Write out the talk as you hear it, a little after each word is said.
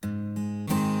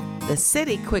The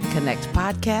City Quick Connect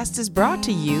podcast is brought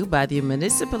to you by the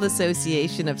Municipal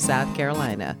Association of South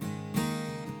Carolina.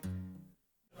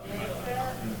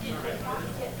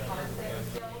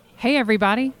 Hey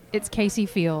everybody, it's Casey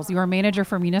Fields, your manager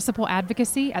for municipal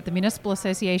advocacy at the Municipal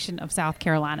Association of South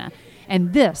Carolina.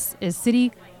 And this is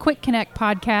City Quick Connect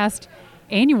podcast,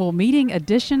 annual meeting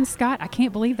edition. Scott, I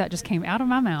can't believe that just came out of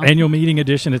my mouth. Annual meeting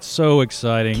edition. It's so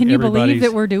exciting. Can you believe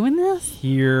that we're doing this?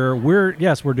 Here. We're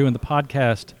doing the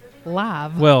podcast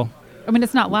live. Well, I mean,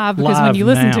 it's not live because when you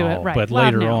listen to it, right? But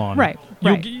live later now. on, right?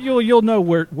 You'll know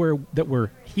where that we're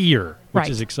here, which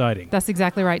is exciting. That's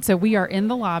exactly right. So we are in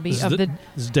the lobby This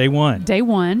is day one. Day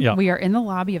one. Yep. We are in the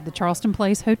lobby of the Charleston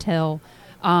Place Hotel.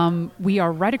 We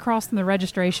are right across from the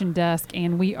registration desk,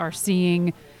 and we are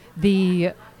seeing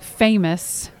the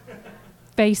famous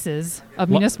faces of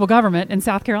municipal government in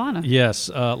South Carolina. Yes,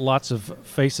 lots of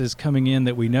faces coming in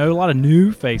that we know. A lot of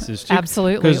new faces, too.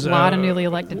 Absolutely, a lot of newly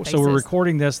elected faces. So we're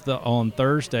recording this on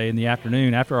Thursday in the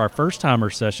afternoon after our first-timer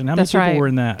session. How many people were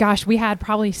in that? Gosh, we had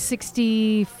probably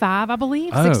 65, I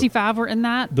believe. Oh. 65 were in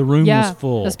that. The room was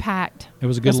full. It was packed. It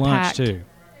was a good lunch, packed. too.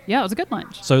 Yeah, it was a good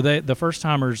lunch. So the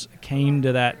first-timers came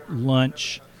to that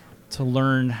lunch to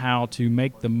learn how to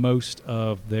make the most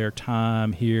of their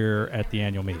time here at the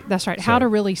annual meeting. That's right. How to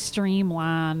really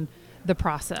streamline the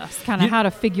process, kind of how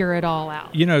to figure it all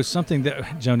out. You know, something that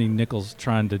Joni Nichols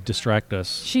trying to distract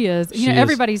us. She is.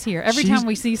 Everybody's here. Every time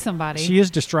we see somebody, she is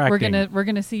distracting. We're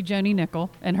gonna see Joni Nickel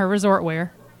and her resort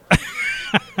wear.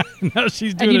 No,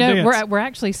 she's doing and a dance. We're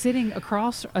actually sitting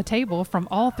across a table from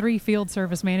all three field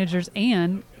service managers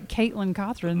and Caitlin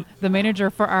Cothran, the manager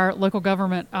for our local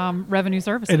government revenue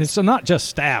services. And it's not just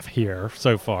staff here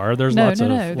so far. There's lots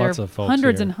of folks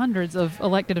hundreds here. And hundreds of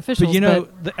elected officials.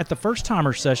 But at the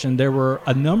first-timer session, there were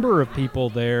a number of people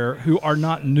there who are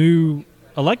not new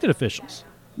elected officials.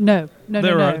 No.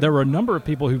 There were a number of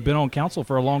people who've been on council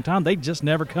for a long time. They just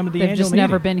never come to the annual meeting. They've just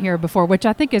never been here before, which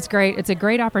I think is great. It's a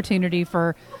great opportunity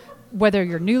for whether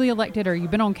you're newly elected or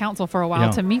you've been on council for a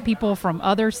while to meet people from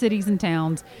other cities and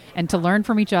towns and to learn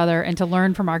from each other and to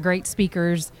learn from our great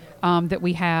speakers that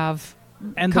we have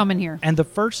coming here. And the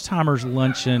first-timers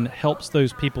luncheon helps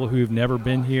those people who've never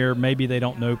been here. Maybe they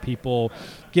don't know people.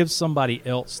 Gives somebody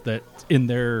else that's in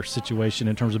their situation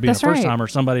in terms of being a first-timer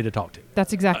somebody to talk to.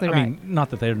 That's exactly right. I mean,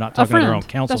 not that they're not talking to their own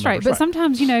council members. That's right. But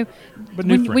sometimes,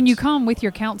 when you come with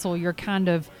your council, you're kind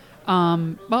of,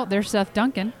 there's Seth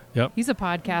Duncan. Yep. He's a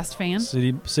podcast fan.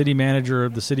 City manager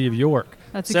of the city of York.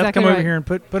 That's Seth, exactly come right. over here and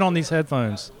put on these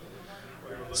headphones.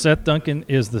 Seth Duncan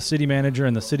is the city manager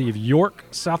in the city of York,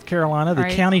 South Carolina, the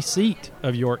county seat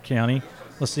of York County.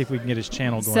 Let's see if we can get his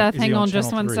channel going. Seth, hang on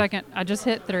just 1 second. I just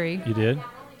hit 3. You did?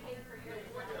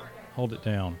 Hold it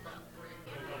down.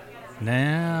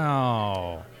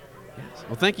 Now. Yes.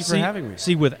 Well, thank you for having me.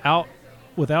 See, without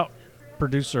Mr.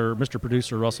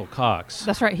 Producer Russell Cox.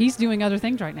 That's right. He's doing other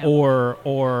things right now.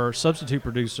 Or substitute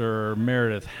producer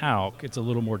Meredith Hauk, it's a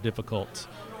little more difficult.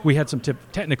 We had some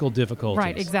technical difficulties.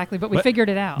 Right, exactly. But we figured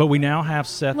it out. But we now have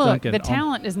Seth Duncan. Look, the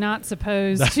talent is not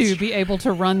supposed to be able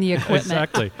to run the equipment.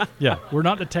 Exactly. Yeah, we're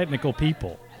not the technical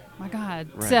people. My God.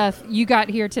 Right. Seth, you got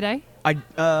here today?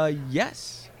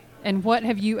 Yes. And what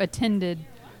have you attended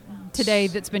today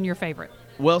that's been your favorite?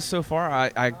 Well, so far,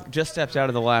 I just stepped out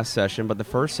of the last session, but the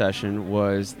first session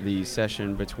was the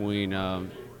session between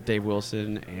Dave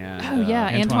Wilson and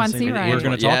Antoine Seawright. We're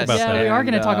going to talk about that. Yeah, we are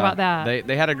going to talk about that.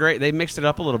 They had they mixed it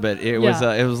up a little bit. It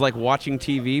was like watching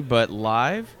TV but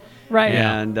live, right?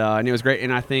 And it was great.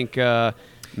 And I think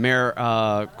Mayor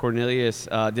Cornelius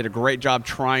did a great job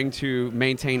trying to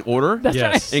maintain order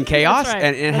in chaos,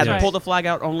 and had to pull the flag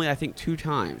out only, I think, 2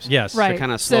 times. Yes, right. To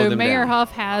kind of slow them down. So Mayor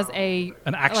Huff has an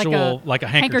actual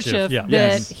handkerchief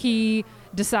that he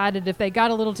decided if they got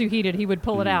a little too heated, he would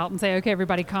pull it out and say, "Okay,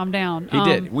 everybody, calm down." He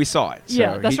did. We saw it.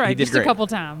 So that's right. He did just great. a couple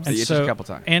times. And just so a couple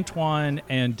times. Antoine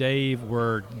and Dave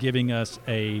were giving us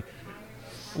a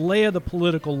lay of the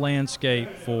political landscape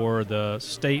for the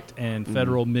state and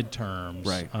federal midterms,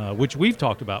 right? Which we've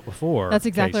talked about before. That's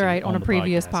exactly Casey, right on a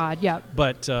previous podcast. pod. Yeah.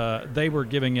 But they were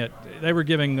giving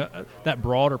that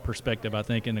broader perspective, I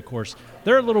think, and of course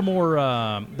they're a little more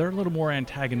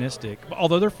antagonistic,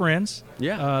 although they're friends.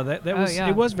 Yeah.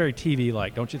 It was very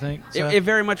TV-like, don't you think? It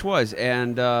very much was,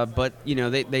 and but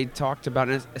they talked about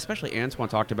it, especially Antoine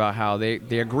talked about how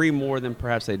they agree more than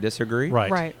perhaps they disagree.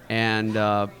 Right. And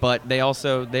but they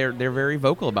also they're very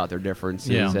vocal about their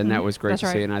differences, and that was great to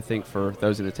see. And I think for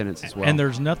those in attendance as well. And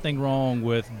there's nothing wrong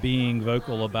with being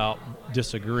vocal about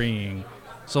disagreeing.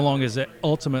 so long as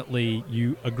ultimately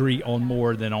you agree on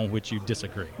more than on which you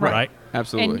disagree, right?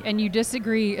 Absolutely. And you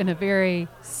disagree in a very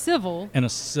civil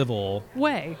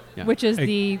way, which is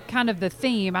the kind of the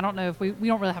theme. I don't know if we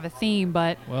don't really have a theme,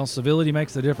 but civility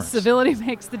makes the difference. Civility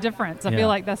makes the difference. I feel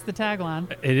like that's the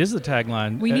tagline. It is the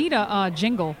tagline. We need a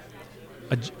jingle.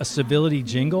 A civility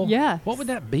jingle? Yeah. What would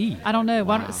that be? I don't know.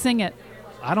 Why don't sing it?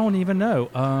 I don't even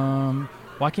know.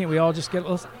 Why can't we all just get?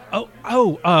 How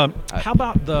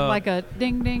about the like a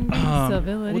ding ding ding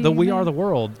civility? The We Are the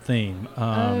World theme.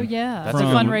 That's a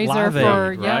fundraiser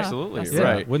for right? Absolutely,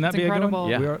 right. Wouldn't that be incredible.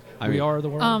 A good one? Yeah. We are the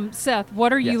world. Seth,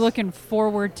 what are you looking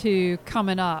forward to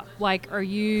coming up? Like, are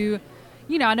you?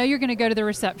 I know you're going to go to the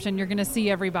reception. You're going to see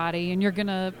everybody, and you're going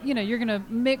to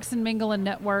mix and mingle and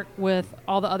network with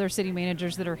all the other city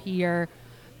managers that are here.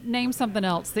 Name something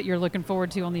else that you're looking forward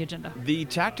to on the agenda. The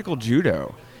tactical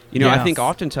judo. I think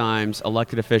oftentimes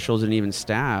elected officials and even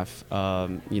staff,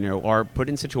 are put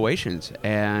in situations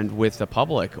and with the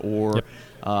public or,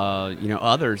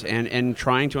 others and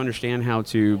trying to understand how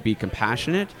to be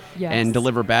compassionate and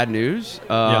deliver bad news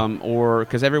or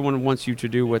because everyone wants you to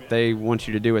do what they want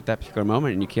you to do at that particular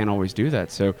moment and you can't always do that.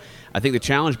 So I think the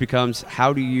challenge becomes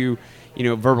how do you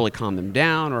verbally calm them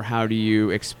down, or how do you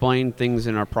explain things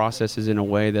in our processes in a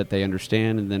way that they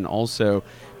understand, and then also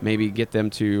maybe get them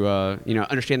to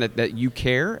understand that you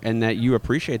care and that you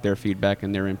appreciate their feedback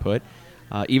and their input,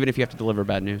 even if you have to deliver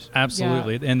bad news.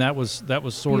 Absolutely, and that was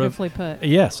sort beautifully put.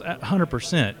 Yes,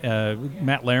 100%.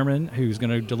 Matt Lehrman, who's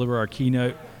going to deliver our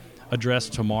keynote address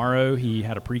tomorrow, he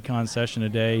had a pre-con session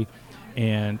today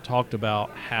and talked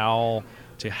about how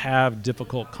to have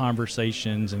difficult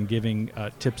conversations and giving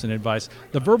tips and advice.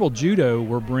 The verbal judo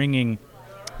we're bringing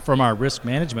from our risk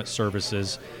management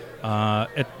services,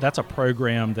 that's a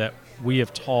program that we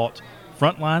have taught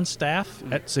frontline staff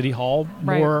at City Hall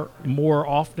more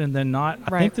often than not.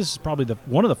 I think this is probably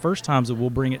one of the first times that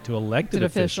we'll bring it to elected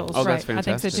officials. Oh, that's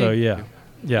fantastic. I think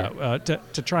so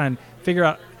too. To try and figure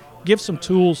out, give some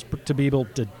tools to be able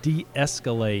to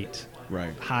de-escalate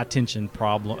high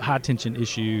tension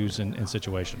issues and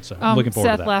situations. So I'm looking forward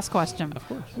Seth, to that. last question. Of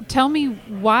course. Tell me,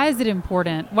 why is it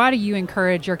important? Why do you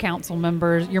encourage your council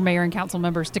members, your mayor and council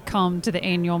members, to come to the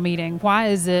annual meeting? Why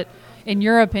is it, in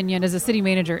your opinion, as a city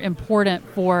manager, important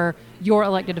for your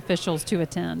elected officials to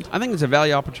attend? I think it's a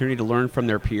valuable opportunity to learn from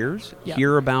their peers,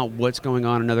 hear about what's going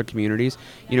on in other communities.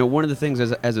 One of the things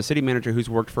as a city manager who's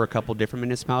worked for a couple different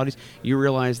municipalities, you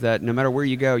realize that no matter where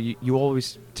you go, you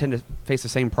always tend to face the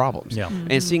same problems. Yeah. Mm-hmm.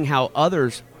 And seeing how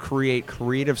others create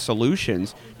creative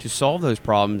solutions to solve those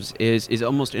problems is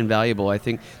almost invaluable. I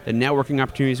think the networking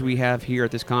opportunities we have here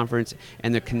at this conference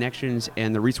and the connections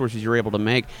and the resources you're able to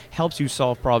make helps you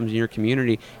solve problems in your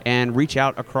community and reach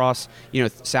out across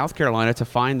South Carolina to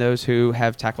find those who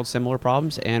have tackled similar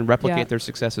problems and replicate their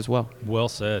success as well. Well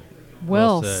said.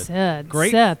 Well said.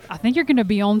 Great. Seth, I think you're going to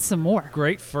be on some more.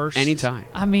 Great first. Anytime.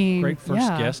 I mean, great first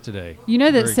guest today. You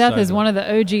know that Very Seth excited. is one of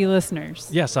the OG listeners.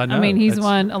 Yes, I know. I mean, he's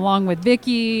one along with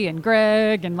Vicky and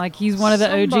Greg, and he's one of the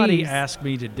OGs. Somebody asked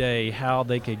me today how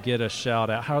they could get a shout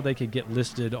out, how they could get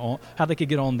listed on, how they could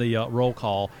get on the roll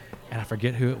call, and I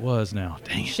forget who it was now.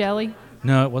 Dang it. Shelley?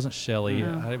 No, it wasn't Shelley.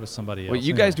 No. It was somebody else. Well,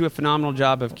 you guys do a phenomenal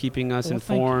job of keeping us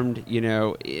informed,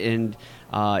 and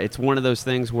it's one of those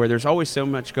things where there's always so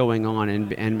much going on,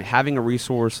 and having a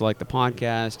resource like the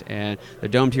podcast and the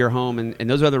Dome to Your Home and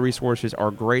those other resources are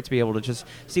great to be able to just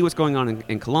see what's going on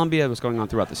in Columbia, what's going on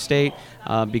throughout the state,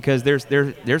 because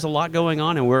there's a lot going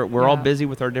on, and we're all busy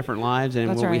with our different lives,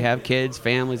 and we have kids,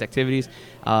 families, activities.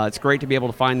 It's great to be able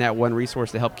to find that one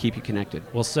resource to help keep you connected.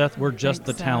 Well, Seth, we're just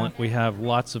the talent. We have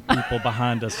lots of people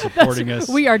behind us supporting us.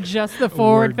 We are just the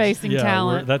forward-facing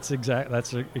talent. That's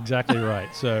exactly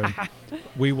right. So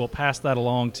we will pass that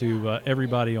along to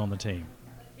everybody on the team.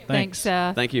 Thanks,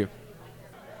 Seth. Thank you.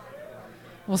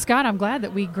 Well, Scott, I'm glad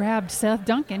that we grabbed Seth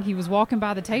Duncan. He was walking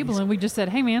by the table, and we just said,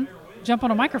 "Hey, man, jump on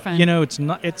a microphone."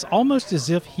 It's almost as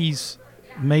if he's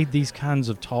made these kinds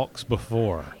of talks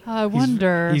before. I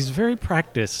wonder. He's very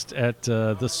practiced at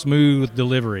the smooth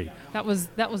delivery. That was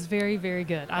very, very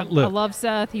good. I love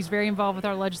Seth. He's very involved with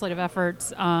our legislative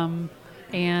efforts, and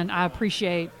I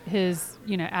appreciate his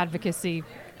advocacy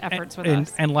efforts with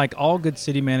us. And like all good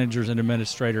city managers and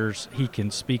administrators, he can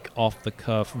speak off the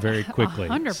cuff very quickly.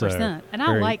 100%. And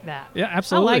I like that. Yeah,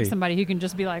 absolutely. I like somebody who can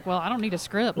just be like, well, I don't need a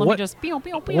script. Let me just pew,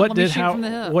 pew, pew. Let me shoot from the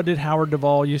hip. What did Howard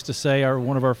Duvall used to say,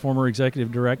 one of our former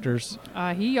executive directors?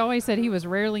 He always said he was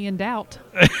rarely in doubt.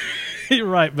 You're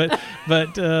right, but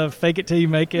fake it till you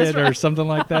make it, or something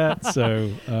like that.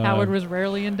 So Howard was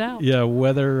rarely in doubt. Yeah,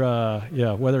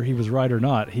 whether he was right or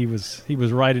not, he was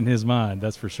right in his mind.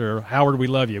 That's for sure. Howard, we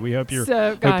love you. We hope you're.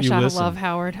 So, gosh, I listen. love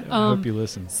Howard. I hope you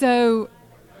listen. So,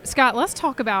 Scott, let's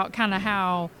talk about kind of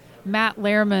how Matt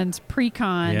Lehrman's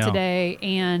pre-con today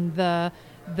and the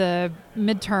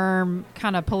midterm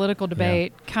kind of political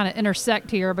debate kind of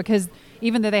intersect here, because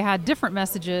even though they had different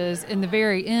messages, in the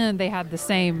very end they had the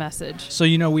same message. So,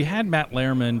 we had Matt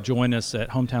Lehrman join us at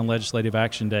Hometown Legislative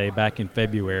Action Day back in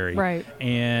February. Right.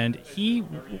 And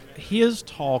his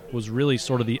talk was really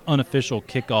sort of the unofficial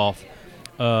kickoff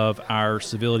of our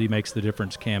Civility Makes the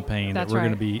Difference campaign that we're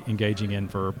going to be engaging in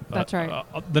for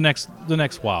the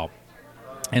next while.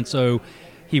 And so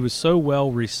he was so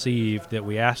well received that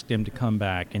we asked him to come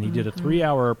back, and he did a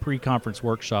 3-hour pre-conference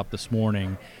workshop this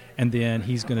morning, and then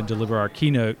he's going to deliver our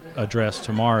keynote address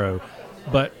tomorrow.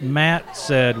 But Matt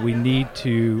said we need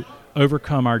to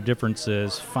overcome our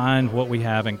differences, find what we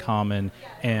have in common,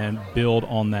 and build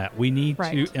on that. We need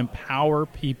to empower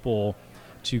people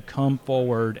to come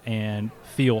forward and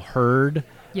feel heard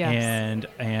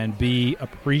and be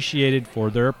appreciated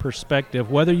for their perspective,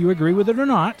 whether you agree with it or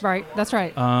not. Right, that's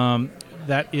right.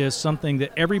 That is something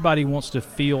that everybody wants to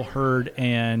feel heard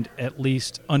and at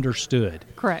least understood.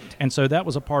 Correct. And so that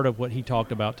was a part of what he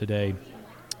talked about today.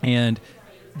 And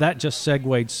that just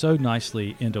segued so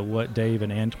nicely into what Dave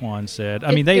and Antoine said.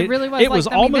 I mean, it really was. It was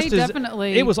almost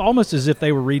as if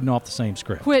they were reading off the same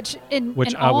script. Which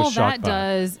I was shocked by.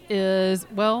 Does is,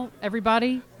 well,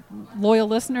 everybody, loyal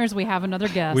listeners, we have another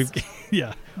guest.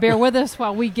 Bear with us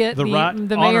while we get the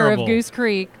mayor of Goose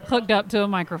Creek hooked up to a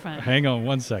microphone. Hang on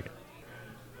one second.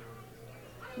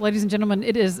 Ladies and gentlemen,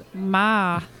 it is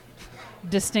my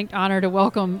distinct honor to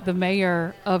welcome the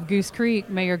mayor of Goose Creek,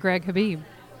 Mayor Greg Habib.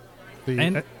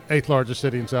 The 8th largest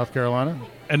city in South Carolina.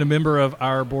 And a member of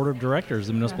our board of directors,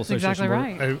 the Municipal Association. Exactly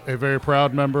right. A very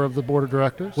proud member of the board of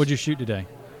directors. What'd you shoot today?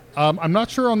 I'm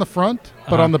not sure on the front,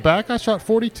 but on the back I shot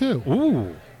 42.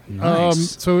 Ooh,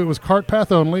 nice. So it was cart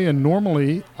path only, and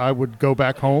normally I would go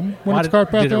back home when it's cart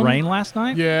path only. Did it rain last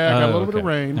night? Yeah, I got a little bit of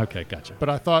rain. Okay, gotcha. But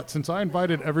I thought, since I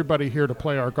invited everybody here to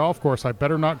play our golf course, I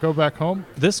better not go back home.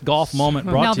 This golf moment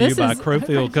brought to you by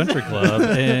Crowfield Country Club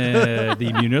and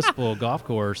the municipal golf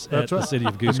course at the city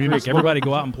of Goose Creek. Everybody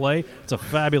go out and play. It's a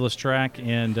fabulous track,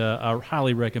 and I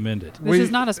highly recommend it. This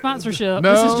is not a sponsorship.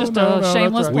 This is just a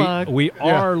shameless plug. We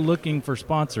are looking for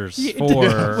sponsors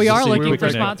for we are looking for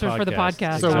sponsors for the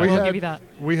podcast. So I will give you that.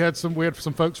 We had some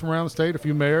folks from around the state, a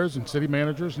few mayors and city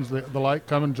managers and the like,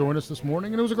 come and join us this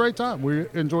morning, and it was a great time. We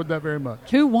enjoyed that very much.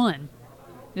 Who won?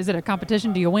 Is it a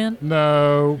competition? Do you win?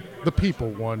 No, the people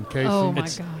won, Casey. Oh my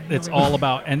God! It's all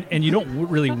about, and you don't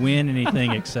really win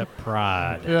anything except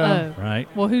pride. Right.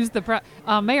 Well, who's the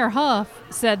Mayor Huff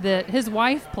said that his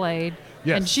wife played.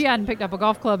 Yes. And she hadn't picked up a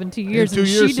golf club in 2 years. In 2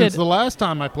 years since the last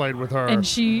time I played with her. And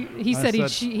he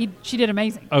said she did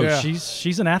amazing. Oh, yeah.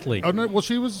 She's an athlete. Oh no, well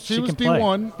she was D1.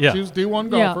 Play. Yeah. She was D1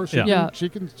 golfer.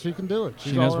 She can do it.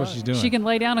 She knows what she's doing. She can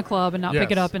lay down a club and not pick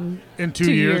it up in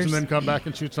 2 years and then come back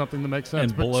and shoot something that makes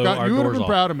sense. And but Scott, you would have been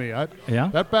proud of me.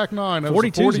 That back nine,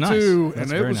 42 nice.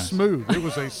 And it was nice. Smooth. It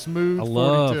was a smooth 42. I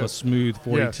love a smooth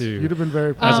 42. Yes, you'd have been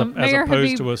very proud. As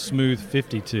opposed to a smooth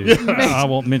 52. I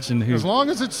won't mention who. As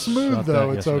long as it's smooth,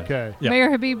 though, it's okay. Yeah.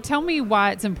 Mayor Habib, tell me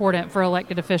why it's important for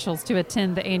elected officials to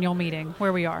attend the annual meeting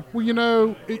where we are.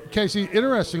 Well, Casey,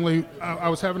 interestingly, I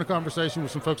was having a conversation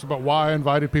with some folks about why I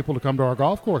invited people to come to our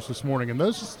golf course this morning, and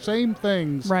those same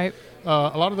things, right?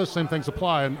 A lot of those same things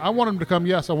apply, and I wanted them to come.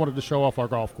 Yes, I wanted to show off our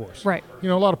golf course. Right. A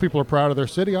lot of people are proud of their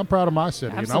city. I'm proud of my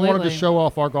city, Absolutely. And I wanted to show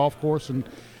off our golf course,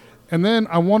 and then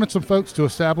I wanted some folks to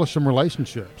establish some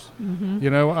relationships. Mm-hmm.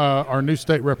 Our new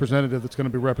state representative that's going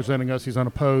to be representing us, he's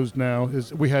unopposed now,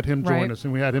 we had him join us,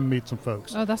 and we had him meet some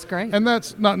folks. Oh, that's great. And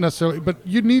that's not necessarily, but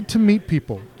you need to meet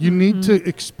people. You need to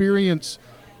experience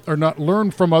or not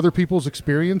learn from other people's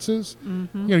experiences.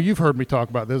 Mm-hmm. You've heard me talk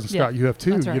about this, and Scott, you have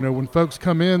too. Right. When folks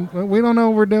come in, we don't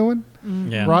know what we're doing.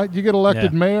 Mm-hmm. Right? You get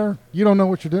elected mayor, you don't know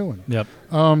what you're doing. Yep.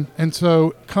 And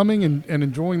so coming and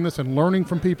enjoying this and learning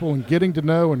from people and getting to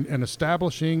know and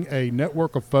establishing a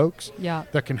network of folks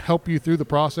that can help you through the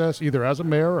process, either as a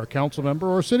mayor or a council member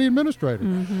or a city administrator.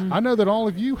 Mm-hmm. I know that all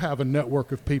of you have a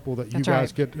network of people that you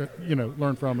guys get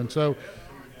learn from. And so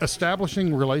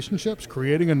establishing relationships,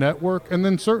 creating a network, and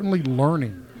then certainly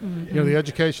learning. You know, the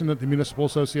education that the Municipal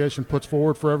Association puts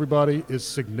forward for everybody is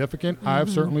significant. I've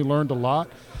certainly learned a lot.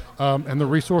 And the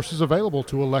resources available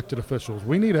to elected officials.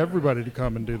 We need everybody to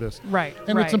come and do this. Right.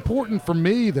 And it's important for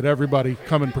me that everybody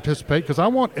come and participate because I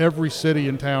want every city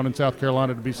and town in South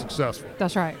Carolina to be successful.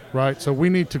 That's right. Right. So we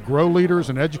need to grow leaders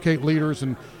and educate leaders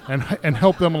and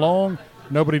help them along.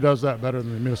 Nobody does that better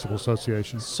than the Municipal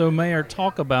Association. So, Mayor,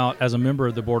 talk about, as a member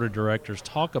of the Board of Directors,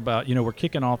 talk about, we're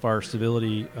kicking off our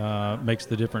Civility Makes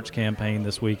the Difference campaign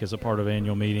this week as a part of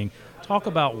annual meeting. Talk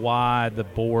about why the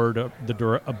Board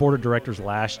of Directors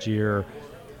last year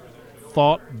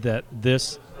thought that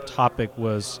this topic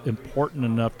was important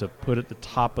enough to put at the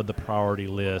top of the priority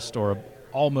list, or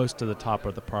almost to the top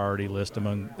of the priority list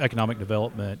among economic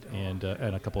development and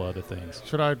a couple other things.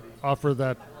 Should I offer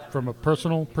that from a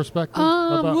personal perspective?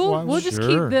 About we'll just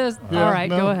Sure. keep this. Yeah, All right,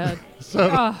 no. go ahead.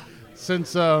 So,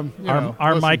 since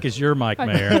Our mic is your mic,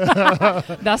 Mayor.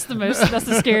 That's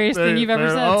the scariest thing you've ever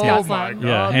said, oh Scott my Slide.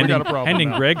 God. we got a problem handing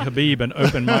now. Greg Habib an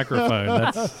open microphone.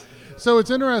 That's So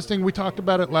it's interesting. We talked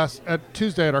about it at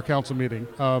Tuesday at our council meeting.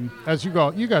 As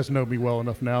you guys know me well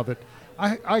enough now that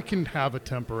I can have a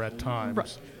temper at times.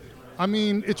 Right. I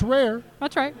mean, it's rare.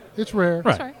 That's right. It's rare.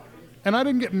 That's right. And I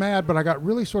didn't get mad, but I got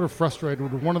really sort of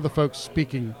frustrated with one of the folks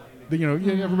speaking.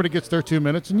 Everybody gets their 2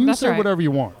 minutes, and you can That's say right. whatever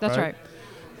you want. That's right.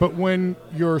 But when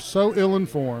you're so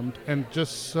ill-informed and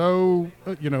just so,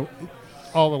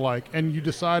 all alike, and you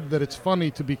decide that it's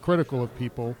funny to be critical of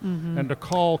people and to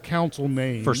call council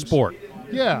names. for sport,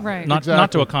 Yeah. Right. not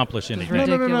exactly. to accomplish anything. No,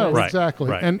 ridiculous. Right, exactly.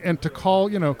 right. And to call,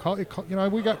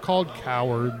 we got called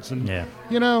cowards, and Yeah.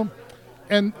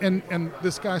 and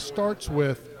this guy starts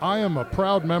with, I am a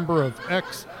proud member of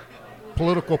X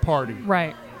political party.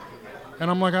 Right. And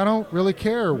I'm like, I don't really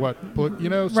care what, So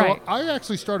Right. I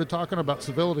actually started talking about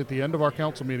civility at the end of our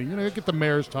council meeting. You get the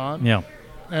mayor's time. Yeah.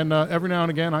 And every now and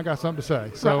again, I got something to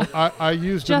say. So I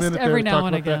used a Just minute every there to now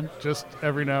talk and about again. that. Just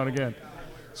every now and again.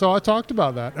 So I talked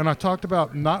about that, and I talked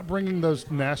about not bringing those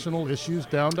national issues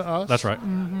down to us. That's right.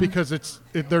 Because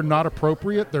they're not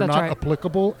appropriate, they're That's not right.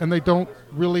 applicable, and they don't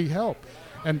really help.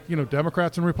 And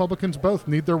Democrats and Republicans both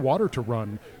need their water to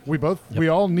run. We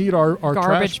all need our trash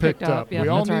Garbage picked picked up. Yeah, we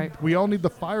all that's need right. we all need the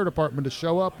fire department to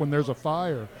show up when there's a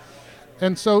fire.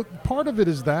 And so part of it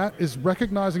is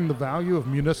recognizing the value of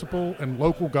municipal and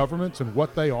local governments and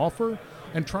what they offer,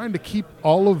 and trying to keep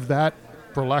all of that,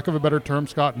 for lack of a better term,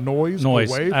 Scott, noise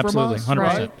away absolutely, from us.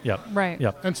 100%. Right? Yep. Right.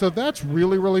 Yep. And so that's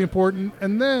really, really important.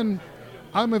 And then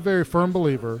I'm a very firm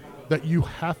believer that you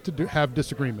have to have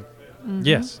disagreement.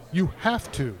 Yes. You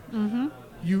have to.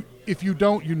 If you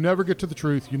don't, you never get to the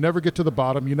truth. You never get to the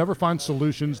bottom. You never find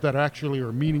solutions that actually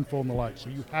are meaningful and the like.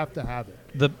 So you have to have it.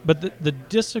 The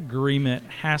disagreement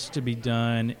has to be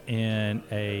done in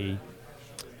a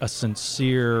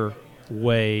sincere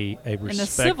way, a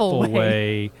respectful civil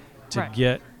way. to Right.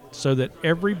 get so that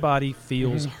everybody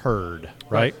feels heard.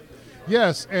 Right.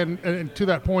 Yes, and to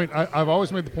that point, I've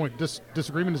always made the point,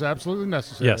 disagreement is absolutely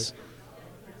necessary. Yes.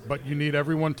 But you need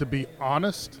everyone to be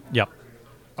honest Yep.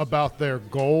 about their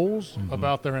goals,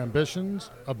 about their ambitions,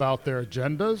 about their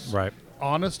agendas. Right.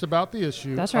 Honest about the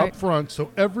issue That's up right. front, so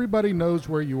everybody knows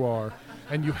where you are.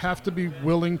 And you have to be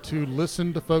willing to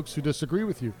listen to folks who disagree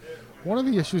with you. One of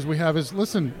the issues we have is,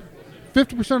 listen,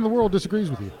 50% of the world disagrees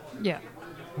with you. Yeah.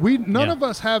 None Yeah. of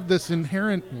us have this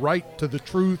inherent right to the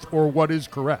truth or what is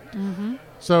correct.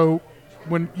 So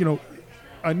when,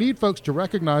 I need folks to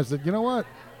recognize that, you know what,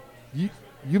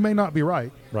 you may not be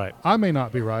right. Right. I may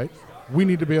not be right. We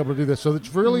need to be able to do this. So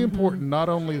it's really important, not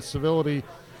only the civility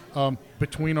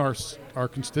between our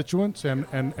constituents and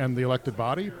the elected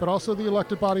body, but also the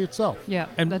elected body itself. Yeah.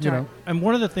 And that's you right. know, And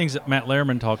one of the things that Matt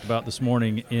Lehrman talked about this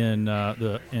morning in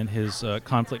his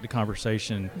conflict of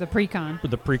conversation The pre-con.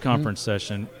 with the pre-conference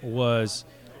session was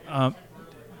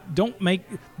don't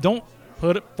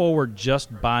put it forward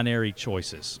just binary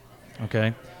choices.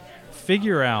 Okay,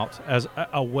 figure out as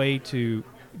a way to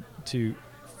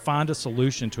find a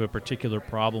solution to a particular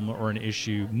problem or an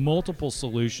issue, multiple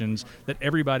solutions that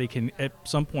everybody can at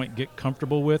some point get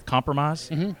comfortable with. Compromise,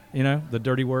 the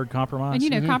dirty word compromise.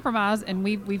 And compromise, and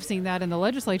we've seen that in the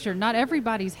legislature. Not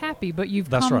everybody's happy, but you've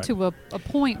That's come right. to a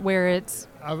point where it's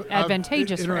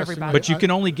advantageous for everybody. But you can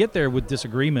only get there with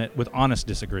disagreement, with honest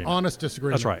disagreement. honest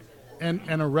disagreement. That's right.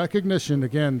 And a recognition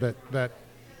again that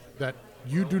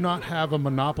you do not have a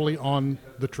monopoly on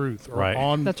the truth or Right.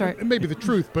 on That's right. maybe the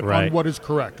truth, but Right. on what is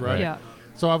correct, right? Yeah.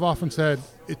 So I've often said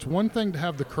it's one thing to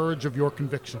have the courage of your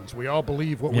convictions. We all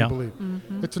believe what Yeah. we believe.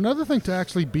 It's another thing to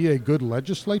actually be a good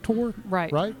legislator.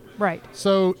 Right. Right. Right.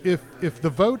 So if the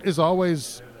vote is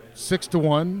always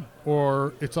 6-1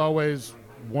 or it's always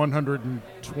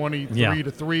 123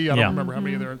 to 3. I don't remember how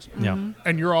many there is.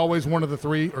 And you're always one of the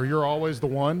three, or you're always the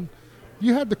one.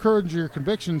 You had the courage of your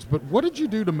convictions, but what did you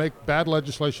do to make bad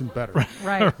legislation better?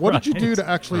 Right. What did you do to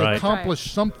actually accomplish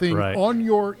something on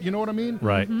your, you know what I mean?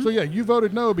 Right. So, yeah, you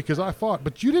voted no because I fought,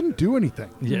 but you didn't do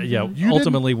anything. Yeah. You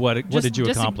ultimately, what did you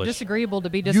accomplish? Disagreeable to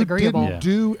be disagreeable. You didn't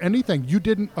do anything. You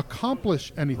didn't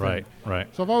accomplish anything. Right.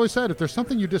 So I've always said, if there's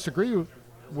something you disagree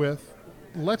with,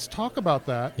 let's talk about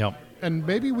that. Yep. And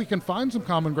maybe we can find some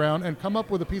common ground and come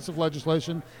up with a piece of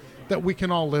legislation that we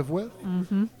can all live with.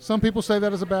 Some people say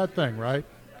that is a bad thing, right?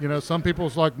 You know, some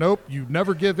people's like, nope, you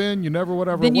never give in, you never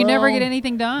whatever. Then you never get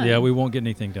anything done. Yeah, we won't get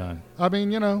anything done. I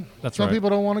mean, you know, some people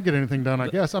don't want to get anything done, I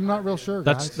guess. I'm not real sure,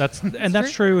 guys. That's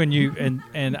true. And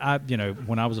I, you know,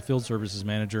 when I was a field services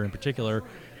manager in particular,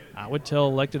 I would tell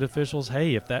elected officials,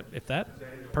 hey, if that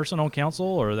person on council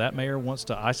or that mayor wants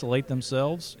to isolate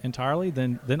themselves entirely,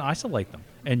 then isolate them,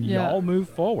 and y'all move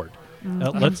forward.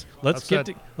 Let's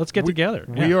get together.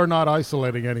 We are not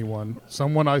isolating anyone.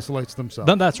 Someone isolates themselves.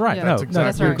 No, that's right. Yeah.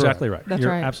 No, You're exactly right. That's You're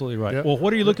right. absolutely right. Yep. Well,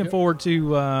 what are you looking forward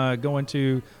to going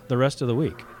to the rest of the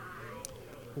week?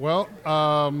 Well,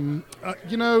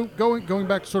 you know, going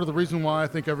back to sort of the reason why I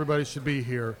think everybody should be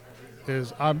here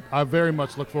is I very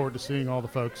much look forward to seeing all the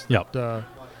folks that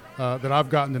I've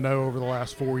gotten to know over the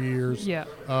last 4 years. Yeah.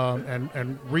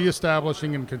 And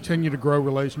reestablishing and continue to grow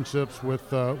relationships with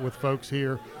folks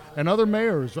here and other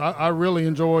mayors. I really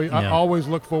enjoy. I always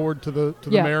look forward to the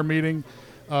mayor meeting.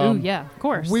 Yeah, of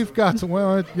course. We've got some.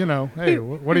 Well, you know, hey,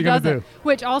 what are you going to do?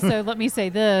 Which also, let me say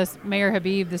this: Mayor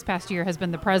Habib this past year has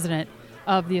been the president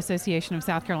of the Association of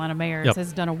South Carolina Mayors.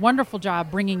 Has done a wonderful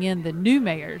job bringing in the new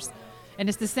mayors, and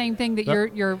it's the same thing that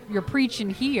you're preaching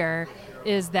here.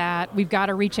 Is that we've got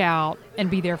to reach out and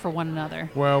be there for one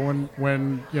another. Well,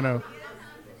 when you know.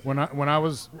 When I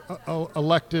was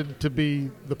elected to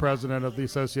be the president of the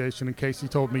association, and Casey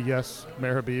told me, yes,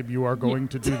 Mayor Habib, you are going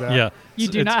to do that. Yeah. You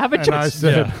do not have a choice. And I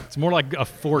said, it's more like a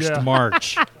forced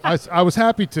march. I was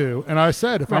happy to. And I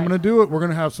said, if I'm going to do it, we're going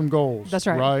to have some goals. That's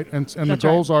right. Right? And the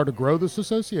goals are to grow this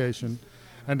association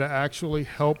and to actually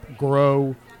help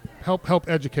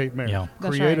educate mayors. Yeah.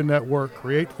 Create a network,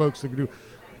 create folks that can do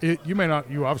it.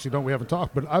 You obviously don't, we haven't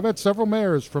talked, but I've had several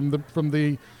mayors from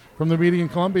the meeting in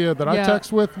Columbia that I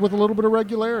text with a little bit of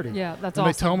regularity. Yeah, that's awesome.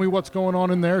 And they tell me what's going on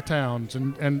in their towns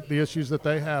and the issues that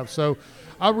they have. So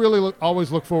I really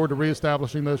always look forward to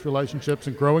reestablishing those relationships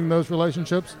and growing those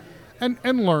relationships and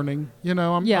learning. You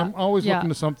know, I'm always looking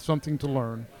to something to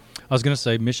learn. I was going to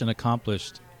say mission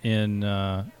accomplished in,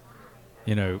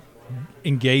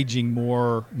 engaging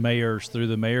more mayors through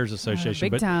the Mayors Association.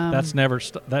 Big time. That's never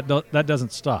that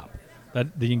doesn't stop.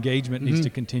 That the engagement needs to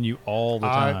continue all the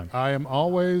time. I am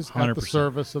always 100%. at the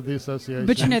service of the association.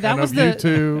 But you know that's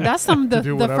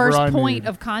the first point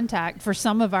of contact for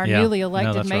some of our newly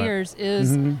elected mayors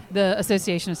is the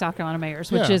Association of South Carolina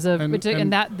Mayors, which is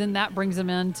that brings them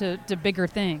into bigger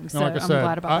things. So like I'm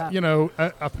glad about that. You know,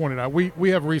 I pointed out we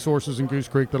have resources in Goose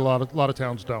Creek that a lot of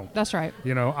towns don't. That's right.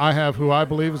 You know, I have who I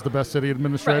believe is the best city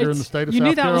administrator in the state of South Carolina.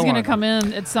 You knew that was going to come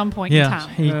in at some point in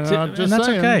time. And that's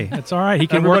okay. It's all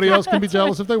right. Everybody else can be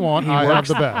jealous if they want. I have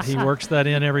the best. He works that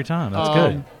in every time. That's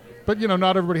good. But, you know,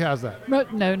 not everybody has that.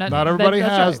 But no, not everybody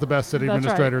has right. the best city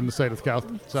administrator in the state of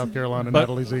South Carolina,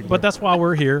 Natalie Ziegler. But that's why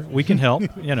we're here. We can help,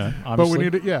 you know, obviously.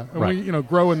 But we need it, and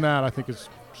growing that, I think, is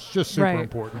just super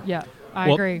important. Yeah,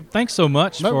 I agree. Thanks so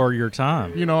much for your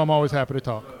time. You know, I'm always happy to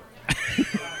talk.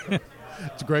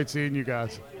 It's great seeing you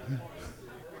guys.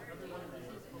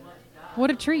 What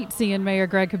a treat seeing Mayor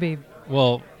Greg Habib.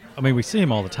 Well, I mean, we see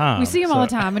him all the time. We see him all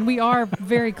the time, and we are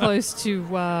very close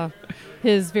to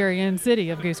his very own city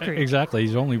of Goose Creek. Exactly.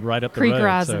 He's only right up the Creek road.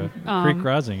 Rising. Creek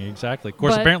Rising, exactly. Of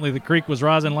course, apparently the creek was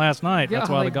rising last night. That's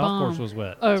why the golf course was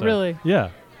wet. Oh, really? Yeah.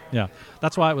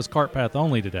 That's why it was cart path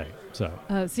only today. So.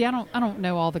 See, I don't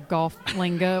know all the golf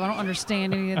lingo. I don't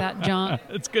understand any of that junk.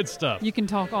 It's good stuff. You can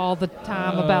talk all the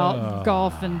time about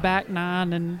golf and back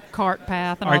nine and cart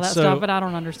path and all that stuff, but I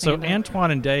don't understand. So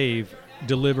Antoine and Dave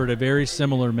delivered a very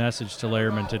similar message to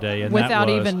Lehrman today, and without that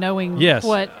was, even knowing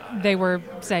what they were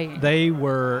saying. They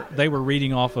were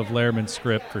reading off of Lehrman's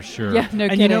script for sure. Yeah, no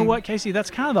kidding. And you know what, Casey? That's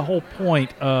kind of the whole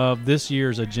point of this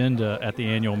year's agenda at the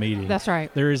annual meeting. That's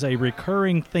right. There is a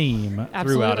recurring theme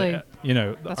throughout it. You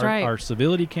know, our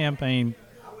civility campaign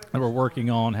that we're working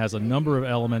on has a number of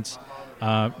elements.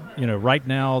 Right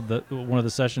now, one of the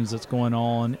sessions that's going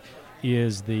on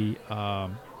is the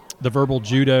verbal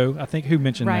judo. I think who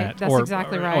mentioned that? Right, that's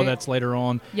exactly right. Oh, that's later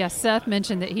on. Yes, Seth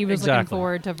mentioned that he was looking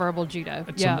forward to verbal judo.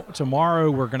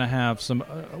 Tomorrow we're going to have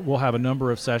we'll have a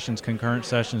number of sessions, concurrent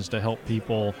sessions, to help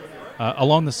people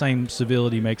along the same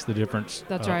civility makes the difference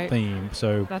theme.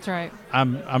 So that's right.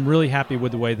 I'm really happy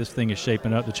with the way this thing is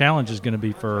shaping up. The challenge is going to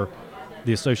be for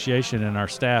the association and our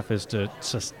staff is to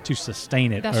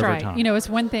sustain it over time. You know, it's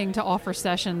one thing to offer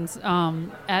sessions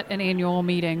at an annual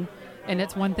meeting, and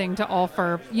it's one thing to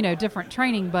offer, you know, different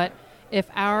training. But if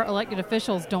our elected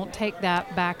officials don't take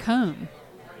that back home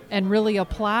and really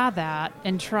apply that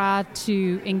and try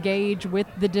to engage with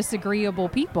the disagreeable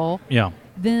people,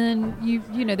 then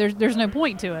you know there's no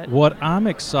point to it. What I'm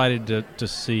excited to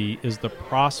see is the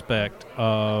prospect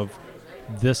of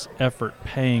this effort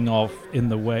paying off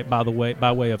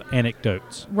by way of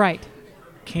anecdotes. Right.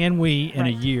 Can we in a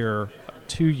year,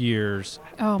 2 years,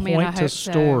 point to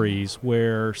stories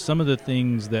where some of the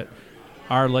things that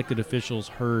our elected officials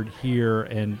heard here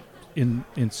and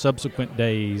in subsequent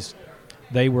days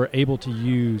they were able to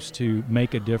use to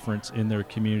make a difference in their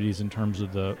communities in terms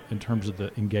of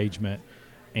the engagement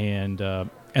and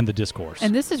the discourse.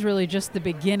 And this is really just the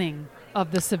beginning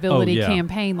of the civility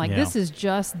campaign. Like this is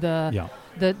just the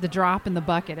drop in the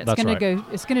bucket. It's going to go.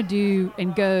 It's going to do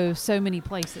and go so many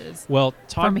places. Well,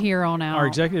 from here on out. Our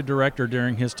executive director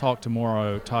during his talk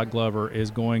tomorrow, Todd Glover, is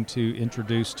going to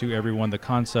introduce to everyone the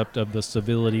concept of the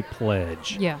Civility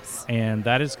Pledge. Yes, and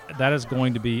that is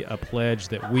going to be a pledge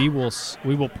that we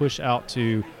will push out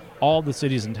to all the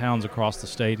cities and towns across the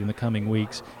state in the coming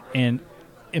weeks and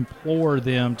implore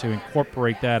them to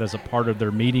incorporate that as a part of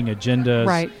their meeting agendas.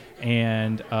 Right.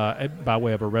 And by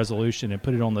way of a resolution and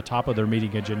put it on the top of their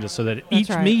meeting agenda so that each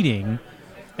meeting,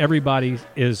 everybody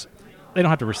they don't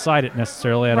have to recite it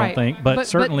necessarily, I don't think, but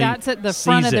certainly that's at the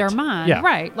front of their mind. Yeah.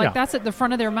 Right. Like that's at the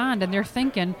front of their mind and they're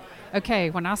thinking, okay,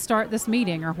 when I start this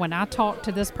meeting or when I talk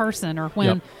to this person or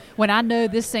when I know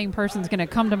this same person's going to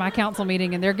come to my council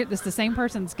meeting and the same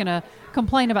person's going to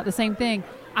complain about the same thing,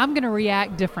 I'm going to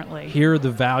react differently. Here are the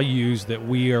values that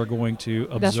we are going to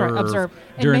observe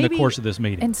during the course of this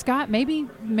meeting. And Scott, maybe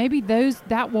those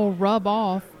that will rub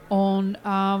off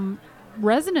on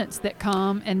residents that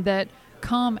come and that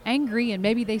come angry, and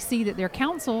maybe they see that their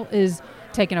council is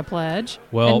taking a pledge,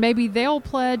 and maybe they'll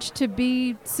pledge to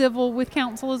be civil with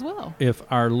council as well. If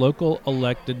our local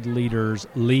elected leaders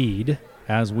lead,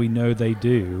 as we know they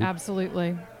do,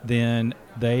 absolutely, then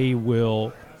they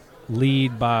will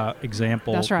lead by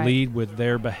example, lead with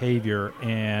their behavior,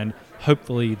 and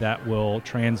hopefully that will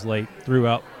translate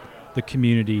throughout the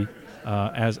community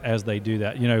as they do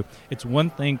that. You know, it's one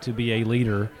thing to be a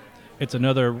leader. It's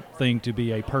another thing to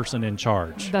be a person in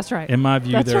charge. That's right. In my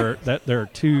view, there are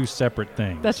two separate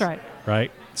things. That's right.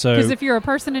 Right? So, because if you're a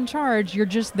person in charge, you're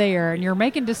just there and you're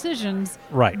making decisions,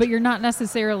 right? But you're not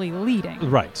necessarily leading,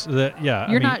 right? So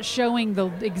you're not showing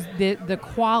the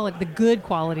quality, the good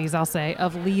qualities, I'll say,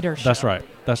 of leadership. That's right.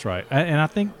 That's right. And I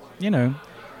think, you know,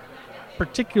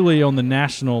 particularly on the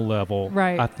national level,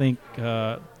 right. I think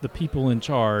the people in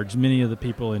charge, many of the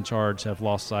people in charge, have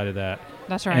lost sight of that.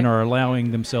 That's right. And are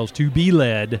allowing themselves to be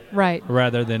led, right,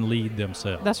 rather than lead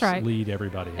themselves. That's right. Lead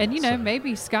everybody else. And you know,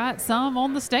 maybe Scott, some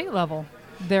on the state level.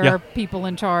 There are people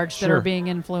in charge that are being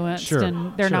influenced,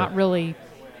 and they're not really,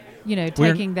 you know,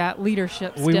 taking that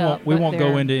leadership step. We won't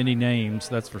go into any names,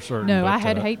 that's for certain. No, I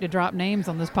hate to drop names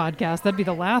on this podcast. That'd be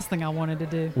the last thing I wanted to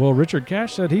do. Well, Richard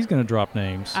Cash said he's going to drop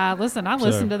names. I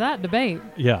listened to that debate.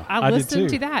 Yeah, I listened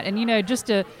to that, and you know, just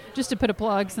to put a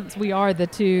plug, since we are the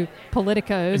two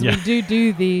politicos, we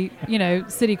do the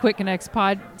City Quick Connect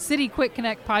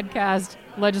podcast.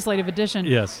 Legislative edition.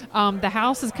 Yes. The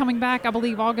House is coming back, I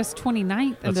believe, August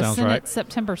 29th, and the Senate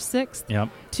September 6th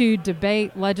to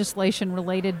debate legislation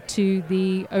related to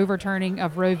the overturning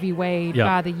of Roe v. Wade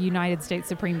by the United States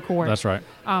Supreme Court. That's right.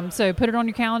 So put it on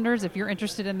your calendars if you're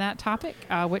interested in that topic,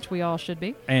 which we all should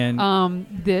be. And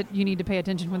that you need to pay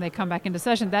attention when they come back into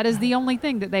session. That is the only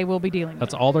thing that they will be dealing with.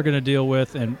 That's all they're going to deal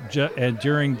with. And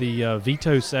during the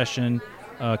veto session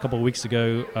a couple of weeks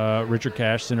ago,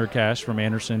 Senator Cash from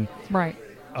Anderson,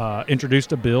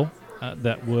 introduced a bill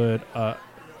that would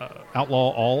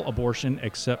outlaw all abortion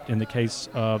except in the case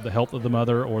of the health of the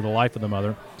mother or the life of the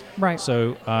mother. Right.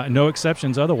 So no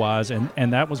exceptions otherwise.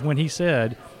 And that was when he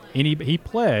said he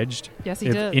pledged if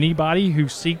did. Anybody who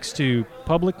seeks to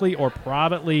publicly or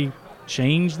privately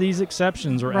change these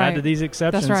exceptions or add to these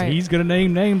exceptions, he's going to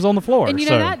name names on the floor. And you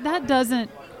know, that doesn't,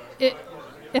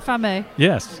 if I may.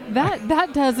 Yes.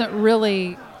 That doesn't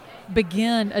really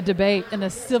begin a debate in a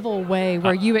civil way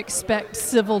where you expect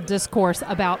civil discourse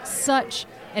about such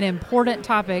an important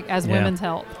topic as women's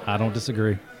health. I don't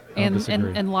disagree.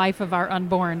 And life of our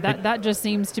unborn. That just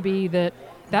seems to be that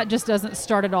just doesn't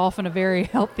start it off in a very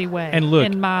healthy way. And look,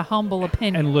 in my humble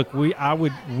opinion. And look,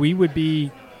 we would be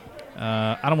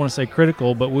I don't want to say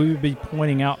critical, but we would be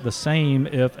pointing out the same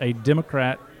if a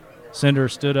Democrat senator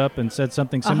stood up and said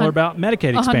something similar about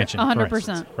Medicaid expansion.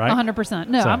 100%. Right? 100%.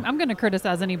 No, I'm going to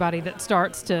criticize anybody that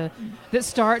starts a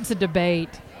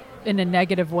debate in a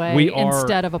negative way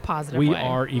instead of a positive way. We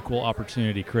are equal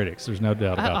opportunity critics. There's no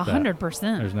doubt about 100%.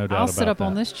 that. There's no doubt I'll about sit up that.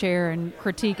 on this chair and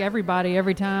critique everybody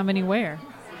every time, anywhere.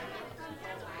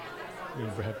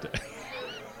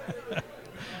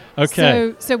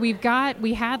 Okay. So we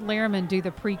had Lehrman do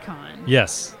the pre-con.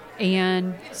 Yes.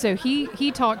 And so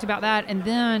he talked about that, and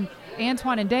then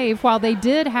Antoine and Dave, while they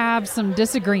did have some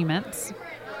disagreements.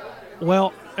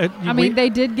 Well, they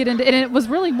did get into, and it was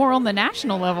really more on the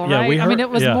national level, right? It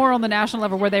was more on the national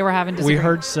level where they were having disagreements. We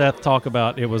heard Seth talk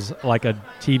about it was like a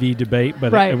TV debate,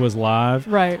 but it was live.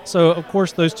 Right. So, of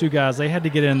course, those two guys, they had to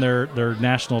get in their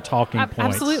national talking points.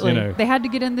 Absolutely. They had to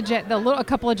get in a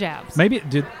couple of jabs. I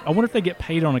wonder if they get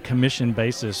paid on a commission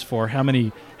basis for how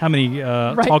many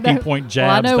talking point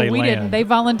jabs they land. We didn't. They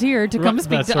volunteered to come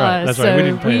speak to us. That's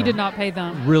right. So we did not pay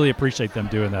them. Really appreciate them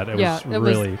doing that. It was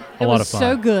really a lot of fun.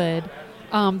 So good.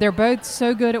 They're both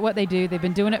so good at what they do. They've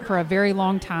been doing it for a very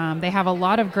long time. They have a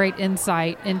lot of great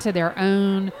insight into their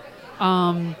own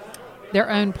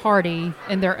party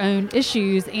and their own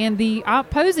issues and the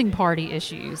opposing party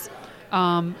issues.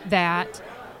 That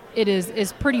it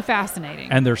is pretty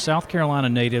fascinating. And they're South Carolina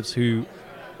natives who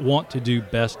want to do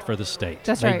best for the state.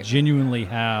 That's right. They genuinely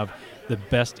have the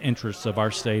best interests of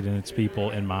our state and its people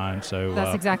in mind. So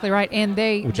that's exactly right. And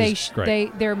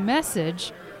their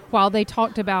message, while they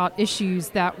talked about issues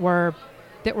that were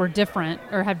different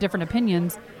or have different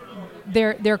opinions,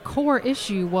 their core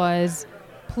issue was,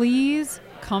 please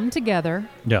come together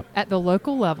at the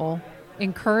local level,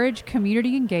 encourage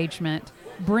community engagement,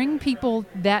 bring people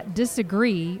that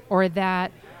disagree or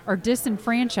that are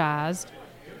disenfranchised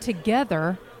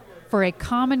together for a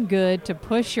common good to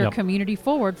push your community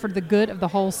forward for the good of the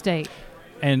whole state.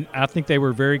 And I think they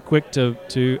were very quick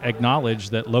to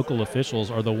acknowledge that local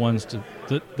officials are the ones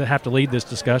that have to lead this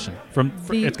discussion.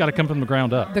 It's got to come from the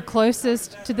ground up. The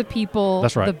closest to the people,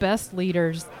 that's right. The best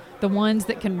leaders, the ones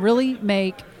that can really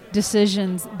make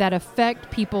decisions that affect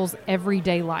people's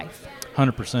everyday life.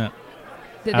 100%.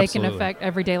 That they can affect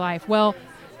everyday life. Well,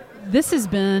 this has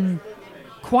been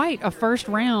quite a first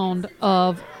round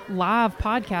of live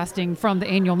podcasting from the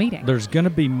annual meeting. There's going to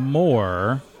be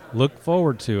more. Look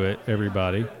forward to it,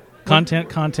 everybody.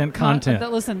 Content.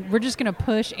 Listen, we're just going to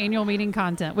push annual meeting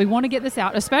content. We want to get this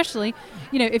out, especially,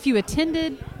 if you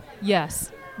attended,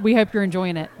 yes, we hope you're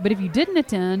enjoying it. But if you didn't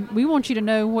attend, we want you to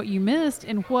know what you missed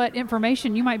and what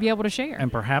information you might be able to share.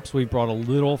 And perhaps we brought a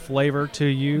little flavor to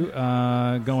you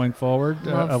going forward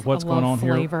of what's going on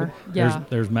flavor. Here. Yeah.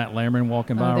 There's Matt Lehrman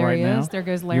walking by there right he now. Is. There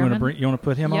goes Lehrman. You want to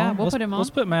put him on? Yeah, we'll put him on. Let's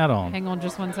put Matt on. Hang on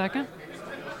just 1 second.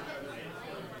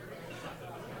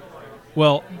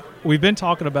 Well, we've been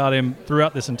talking about him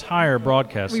throughout this entire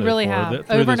broadcast. We really have.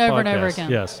 Over and over and over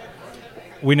again. Yes.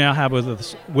 We now have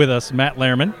with us Matt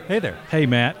Lehrman. Hey there. Hey,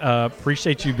 Matt.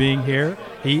 Appreciate you being here.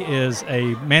 He is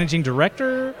a managing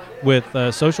director with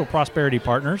Social Prosperity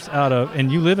Partners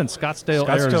and you live in Scottsdale,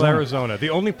 Arizona.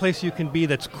 The only place you can be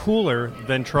that's cooler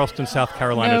than Charleston, South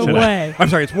Carolina no today. Way. I'm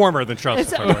sorry, it's warmer than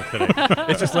Charleston, South Carolina today.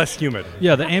 It's just less humid.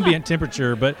 Yeah, the ambient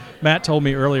temperature. But Matt told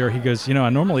me earlier, he goes, I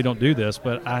normally don't do this,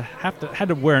 but I had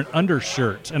to wear an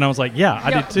undershirt. And I was like,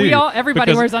 I did too.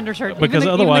 Everybody wears undershirts. Because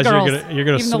otherwise you're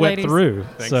going to sweat through.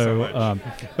 Thanks so much.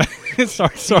 Sorry,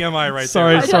 TMI right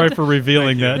there. Sorry for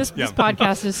revealing that. This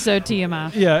podcast is so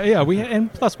TMI. Yeah.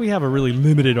 Plus we have a really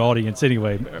limited audience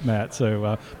anyway, Matt.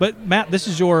 So, but Matt, this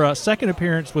is your second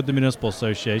appearance with the Municipal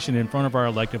Association in front of our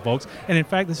elected folks, and in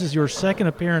fact, this is your second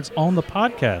appearance on the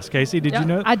podcast. Casey, did you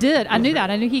know? I did. I knew that.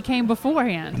 I knew he came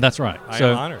beforehand. That's right. I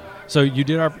am honored. So you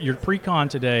did your pre-con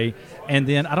today, and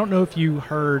then I don't know if you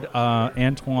heard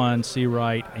Antoine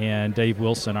Seawright and Dave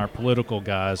Wilson, our political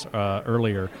guys,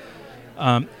 earlier.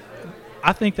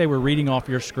 I think they were reading off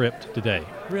your script today.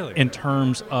 Really? In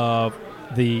terms of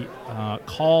the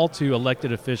call to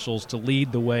elected officials to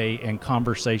lead the way in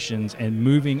conversations and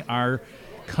moving our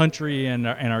country and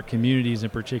our communities in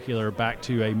particular back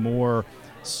to a more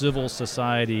civil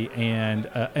society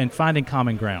and finding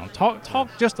common ground. Talk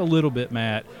just a little bit,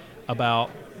 Matt, about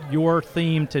your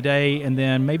theme today, and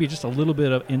then maybe just a little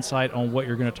bit of insight on what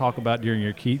you're going to talk about during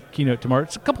your keynote tomorrow.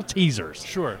 It's a couple teasers.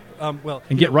 Sure.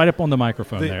 And get right up on the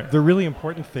microphone there. The really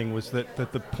important thing was that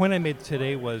the point I made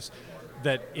today was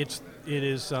that it's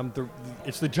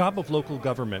the job of local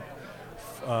government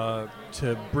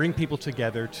to bring people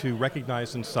together to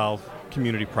recognize and solve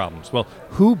community problems. Well,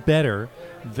 who better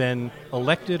than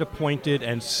elected, appointed,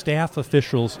 and staff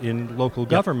officials in local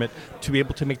government to be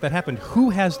able to make that happen?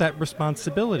 Who has that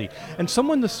responsibility? And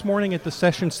someone this morning at the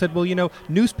session said, well,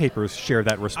 newspapers share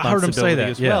that responsibility I heard him say that,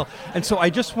 as well. And so I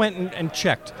just went and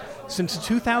checked. Since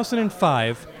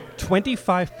 2005,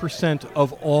 25%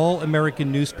 of all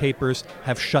American newspapers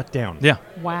have shut down. Yeah.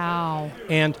 Wow.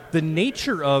 And the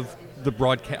nature of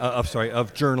the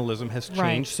of journalism has changed,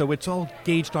 right. So it's all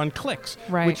gauged on clicks,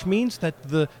 right. which means that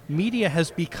the media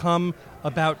has become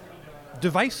about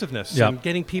divisiveness and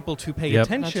getting people to pay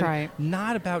attention, That's right.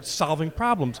 not about solving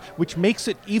problems, which makes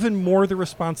it even more the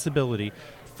responsibility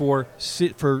for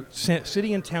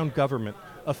city and town government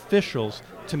officials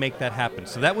to make that happen.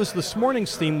 So that was this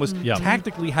morning's theme, was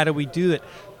tactically, how do we do it?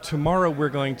 Tomorrow we're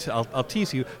going to, I'll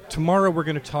tease you, tomorrow we're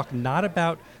going to talk not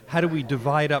about how do we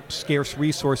divide up scarce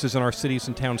resources in our cities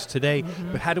and towns today,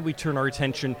 but how do we turn our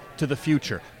attention to the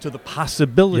future, to the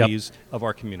possibilities of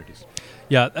our communities.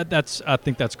 Yeah, I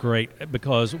think that's great,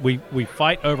 because we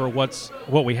fight over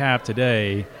what we have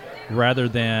today rather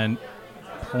than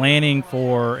planning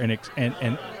for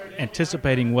and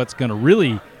anticipating what's going to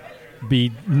really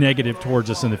be negative towards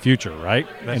us in the future, right?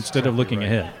 Instead of looking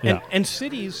ahead. Yeah. And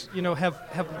cities,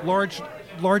 have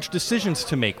large decisions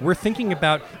to make. We're thinking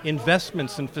about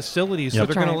investments and facilities that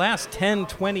are going to last 10,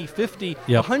 20, 50,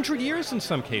 100 years in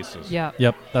some cases. Yeah.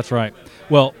 Yep, that's right.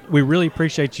 Well, we really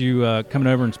appreciate you coming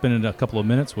over and spending a couple of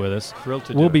minutes with us. Thrilled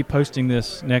to We'll do be it. Posting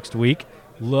this next week.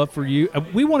 Love for you.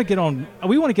 We want to get on.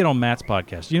 We want to get on Matt's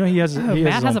podcast. He has.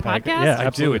 Matt has a podcast? Yeah, I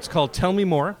absolutely. do. It's called Tell Me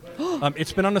More.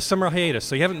 It's been on a summer hiatus,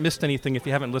 so you haven't missed anything if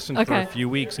you haven't listened for a few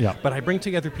weeks. Yeah. But I bring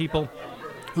together people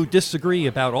who disagree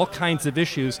about all kinds of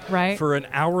issues for an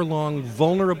hour-long,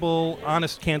 vulnerable,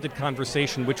 honest, candid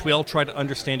conversation, which we all try to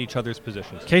understand each other's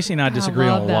positions. Casey and I disagree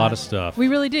on a lot of stuff. We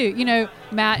really do.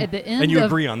 Matt, at the end and you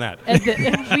agree on that.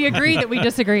 We agree that we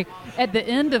disagree. At the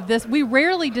end of this, we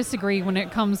rarely disagree when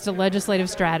it comes to legislative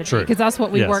strategy, because that's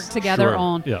what we work together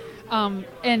on. Yeah.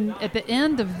 And at the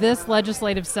end of this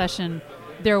legislative session,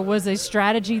 there was a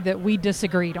strategy that we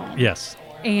disagreed on. Yes.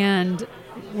 And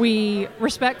we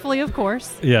respectfully, of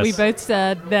course, we both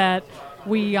said that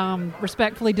we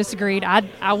respectfully disagreed.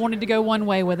 I wanted to go one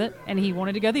way with it, and he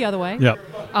wanted to go the other way. Yep.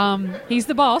 He's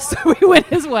the boss, so we went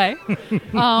his way.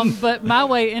 But my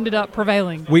way ended up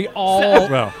prevailing. We all...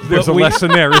 Well, there's a lesson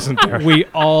there, isn't there? We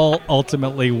all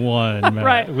ultimately won, Matt.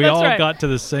 Right, we that's all right. got to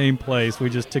the same place.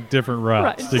 We just took different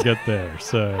routes to get there.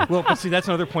 So. Well, but see, that's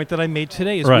another point that I made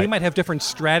today, is we might have different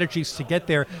strategies to get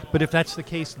there, but if that's the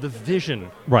case, the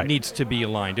vision needs to be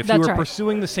aligned. If you are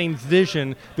pursuing the same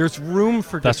vision, there's room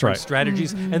for different strategies,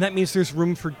 and that means there's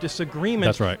room for disagreement.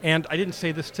 That's right. And I didn't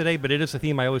say this today, but it is a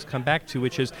theme I always come back to,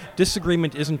 which is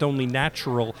disagreement isn't only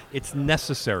natural, it's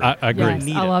necessary. I agree.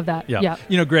 Yes, I love that. Yeah.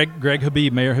 Greg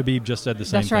Habib, Mayor Habib, just said the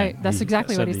same thing. That's right. That's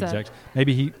exactly what he said.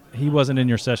 Maybe he wasn't in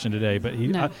your session today, but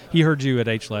he heard you at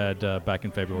HLAD back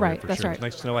in February. Right, for that's sure. right.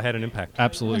 Nice to know I had an impact.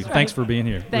 Absolutely. That's Thanks right. for being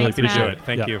here. Thanks, really appreciate Matt. it.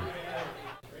 Thank you.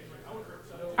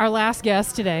 Our last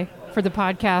guest today for the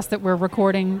podcast that we're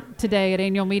recording today at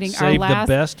annual meeting. Save our last,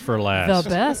 the best for last. The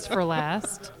best for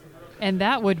last. And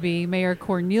that would be Mayor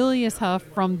Cornelius Huff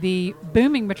from the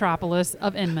booming metropolis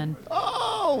of Inman.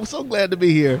 Oh, so glad to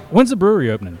be here. When's the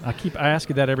brewery opening? I ask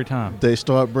you that every time. They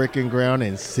start breaking ground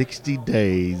in 60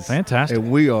 days. Fantastic.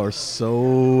 And we are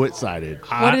so excited.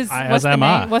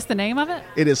 What's the name of it?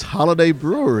 It is Holiday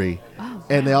Brewery. Oh, wow.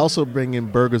 And they also bring in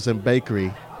burgers and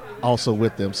bakery also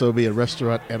with them. So it'll be a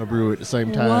restaurant and a brewery at the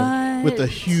same time with a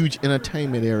huge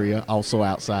entertainment area also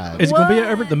outside. Is it going to be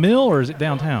over at the mill or is it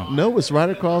downtown? No, it's right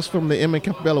across from the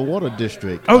Inman-Campobello Water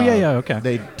District. Oh, okay.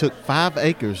 They took 5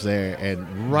 acres there and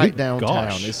Good downtown.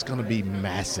 gosh. It's going to be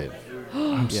massive.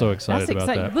 I'm so excited That's about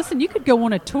exciting. that. Listen, you could go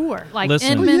on a tour. Like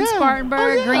Listen. Inman,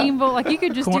 Spartanburg, Greenville. Like you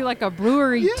could just Come on. do like a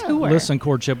brewery tour. Listen,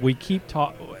 Courtship, we keep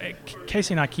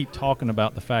Casey and I keep talking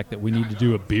about the fact that we need to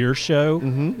do a beer show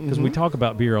because we talk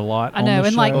about beer a lot. I know, on the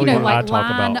and like show. like I talk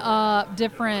line about. up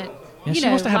different. Yeah, she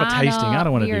wants to have a tasting. I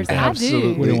don't want to do beers. that. I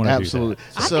do. We don't want to Absolutely. do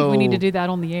I think we need to do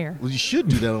that on the air. Well, you should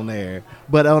do that on air.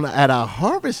 But at our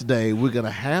Harvest Day, we're going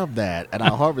to have that. At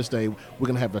our Harvest Day, we're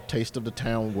going to have a taste of the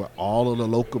town where all of the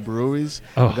local breweries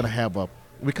are going to have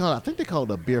I think they call it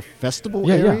a beer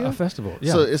festival area. Yeah, a festival.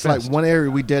 Yeah, so it's like one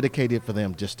area we dedicated for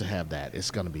them just to have that.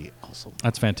 It's going to be awesome.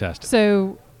 That's fantastic.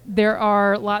 So there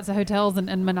are lots of hotels in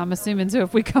Inman, I'm assuming. So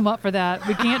if we come up for that,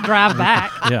 we can't drive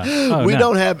back. Yeah. Oh, we no.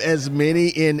 don't have as many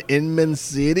in Inman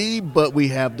City, but we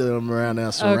have them around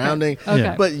our surrounding. Okay.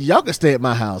 Yeah. But y'all can stay at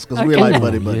my house because we're Okay. like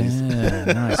buddies. Yeah,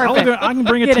 nice. Perfect. I can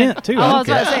bring a Get it. tent too. Oh, I I don't was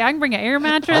about care. to say, I can bring an air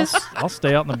mattress. I'll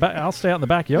stay out in the back. I'll stay out in the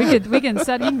backyard. We can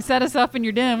set us up in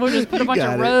your den. We'll just put a bunch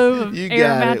got of it. row of You air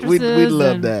got it. mattresses. We'd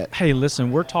love and- that. Hey,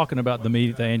 listen, we're talking about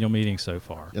the annual meeting so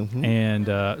far, Mhm.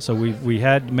 and so we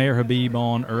had Mayor Habib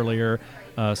on earlier,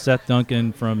 Seth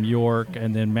Duncan from York,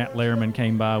 and then Matt Lehrman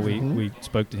came by. We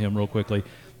spoke to him real quickly.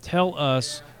 Tell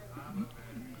us,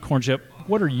 Cornchip,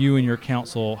 what are you and your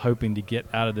council hoping to get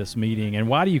out of this meeting, and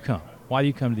why do you come? Why do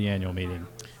you come to the annual meeting?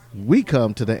 We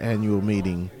come to the annual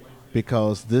meeting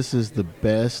because this is the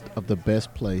best of the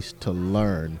best place to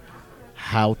learn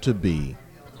how to be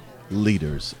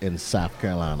leaders in South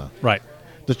Carolina. Right.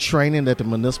 The training at the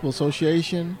Municipal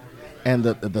Association and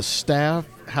the staff,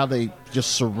 how they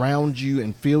just surround you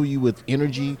and fill you with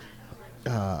energy,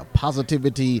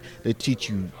 positivity. They teach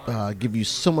you, give you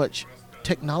so much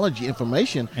technology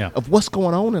information of what's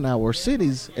going on in our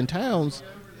cities and towns.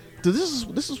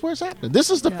 This is where it's happening. This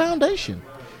is the foundation.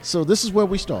 So this is where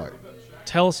we start.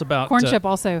 Tell us about Cornchip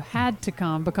also had to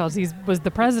come because he was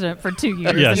the president for 2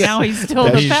 years, Yes. and now he's still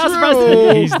That's the past true.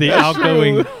 president. He's the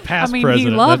outgoing past I mean, president.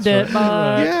 he loved That's it, right.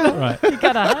 but Yeah. Right. he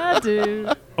kind of had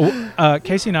to.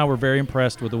 Casey and I were very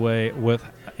impressed with the way with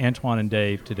Antoine and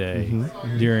Dave today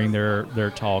during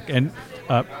their talk, and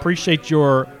appreciate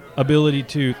your ability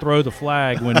to throw the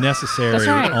flag when necessary That's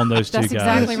right. on those That's two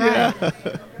guys. exactly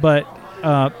right. But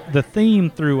the theme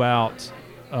throughout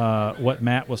what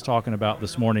Matt was talking about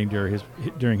this morning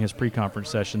during his pre-conference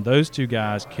session, those two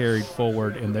guys carried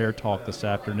forward in their talk this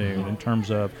afternoon in terms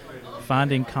of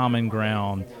finding common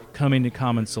ground, coming to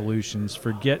common solutions.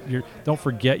 Don't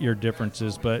forget your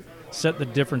differences, but set the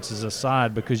differences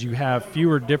aside because you have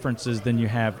fewer differences than you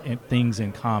have things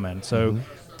in common. So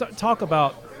talk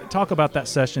about that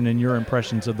session and your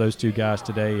impressions of those two guys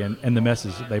today and the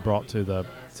message that they brought to the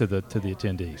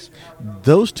attendees.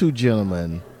 Those two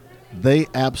gentlemen, they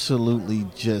absolutely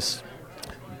just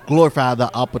glorify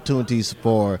the opportunities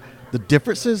for the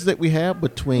differences that we have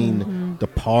between the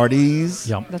parties.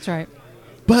 Yep. That's right.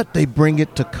 But they bring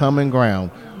it to common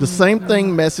ground. The same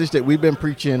thing message that we've been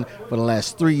preaching for the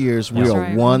last 3 years. We That's are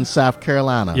right. one South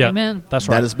Carolina. Yeah, Amen. that's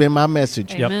right. That has been my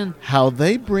message. Amen. How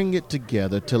they bring it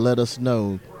together to let us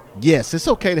know, yes, it's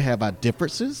okay to have our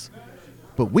differences,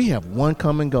 but we have one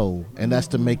common goal, and that's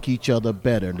to make each other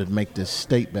better, to make this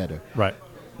state better. Right.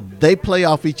 They play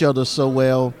off each other so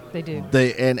well. They do.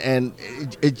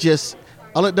 It just,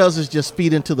 all it does is just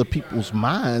feed into the people's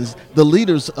minds, the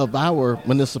leaders of our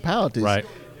municipalities. Right.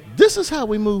 This is how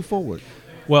we move forward.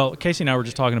 Well, Casey and I were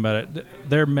just talking about it.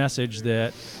 Their message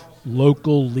that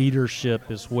local leadership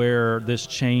is where this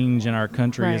change in our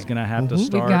country Right. is going to have to We've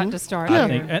start. got to start I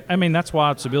here. think. I mean, that's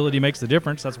why civility makes the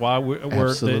difference. That's why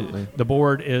Absolutely. the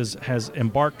board has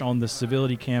embarked on the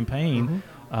civility campaign.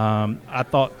 I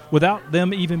thought without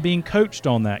them even being coached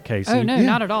on that, Casey. Oh, no, Yeah.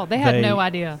 not at all. They had They- no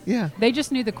idea. Yeah. They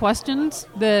just knew the questions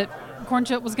that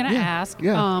Cornchip was going to ask.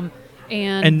 Yeah.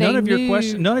 And they none of knew,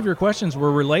 your questions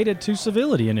were related to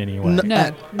civility in any way.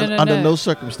 No. Under no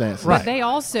circumstances. But they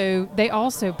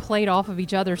also played off of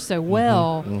each other so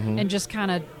well and just kind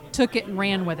of took it and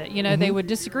ran with it. You know, they would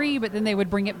disagree, but then they would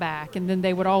bring it back, and then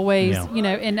they would always, Yeah.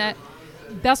 and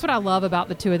that's what I love about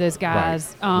the two of those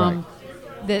guys. Right.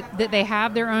 That they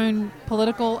have their own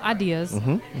political ideas,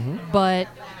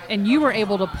 and you were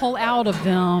able to pull out of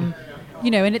them. You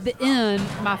know, and at the end,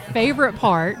 my favorite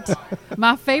part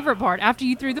after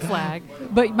you threw the flag,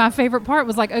 but my favorite part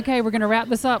was like, okay, we're going to wrap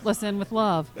this up. Let's end with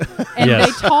love. And Yes.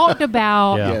 they talked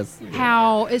about Yeah. Yes.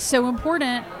 how it's so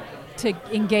important to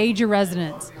engage your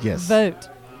residents. Yes. Vote.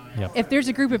 Yep. If there's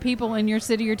a group of people in your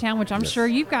city or town, which I'm sure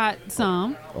you've got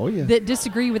some, Oh, yeah. that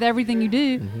disagree with everything you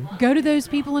do, go to those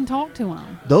people and talk to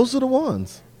them. Those are the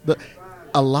ones.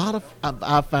 A lot of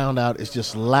I found out is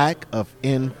just lack of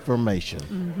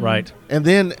information, Right. and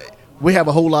then we have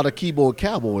a whole lot of keyboard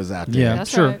cowboys out there. Yeah. That's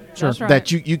Sure, right. sure. That's right.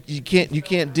 That you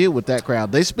can't deal with that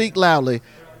crowd. They speak loudly,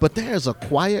 but there's a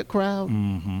quiet crowd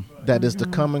that is the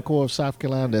common core of South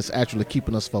Carolina that's actually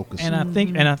keeping us focused. And I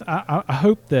think, and I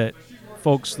hope that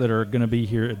folks that are going to be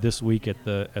here this week at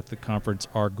the conference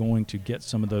are going to get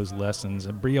some of those lessons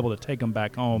and be able to take them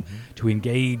back home to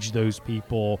engage those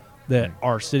people that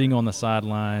are sitting on the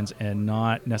sidelines and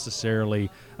not necessarily.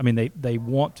 I mean, they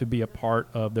want to be a part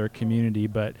of their community,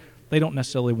 but they don't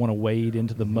necessarily want to wade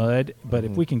into the mud. But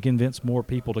if we can convince more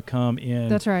people to come in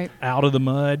That's right. out of the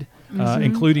mud,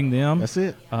 including them, that's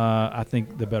it. I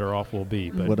think the better off we'll be.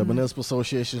 But well, the Municipal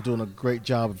Association is doing a great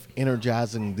job of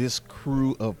energizing this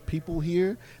crew of people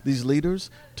here, these leaders,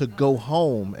 to go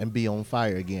home and be on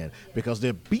fire again, because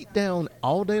they're beat down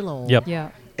all day long. Yep.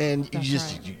 Yeah. And That's you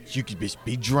just right. you could just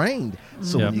be drained.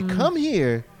 So Yep. when you come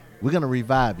here, we're gonna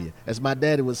revive you. As my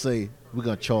daddy would say, we're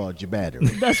gonna charge your battery.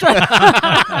 That's right.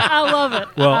 I love it.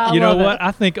 well, I you know love what? it.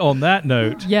 I think on that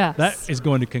note, Yes. that is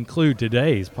going to conclude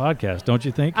today's podcast. Don't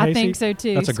you think, Casey? I think so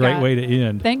too. That's a great Scott. way to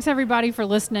end. Thanks everybody for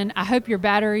listening. I hope your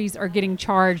batteries are getting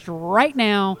charged right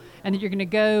now, and that you're going to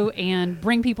go and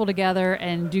bring people together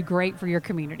and do great for your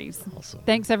communities. Awesome.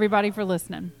 Thanks everybody for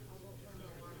listening.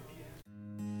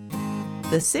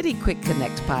 The City Quick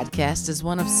Connect podcast is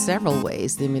one of several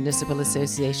ways the Municipal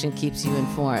Association keeps you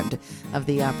informed of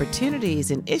the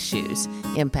opportunities and issues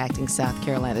impacting South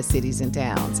Carolina cities and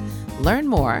towns. Learn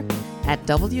more at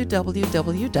www.masc.sc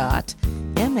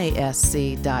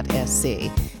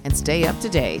and stay up to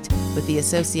date with the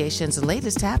association's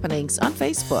latest happenings on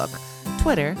Facebook,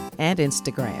 Twitter, and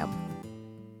Instagram.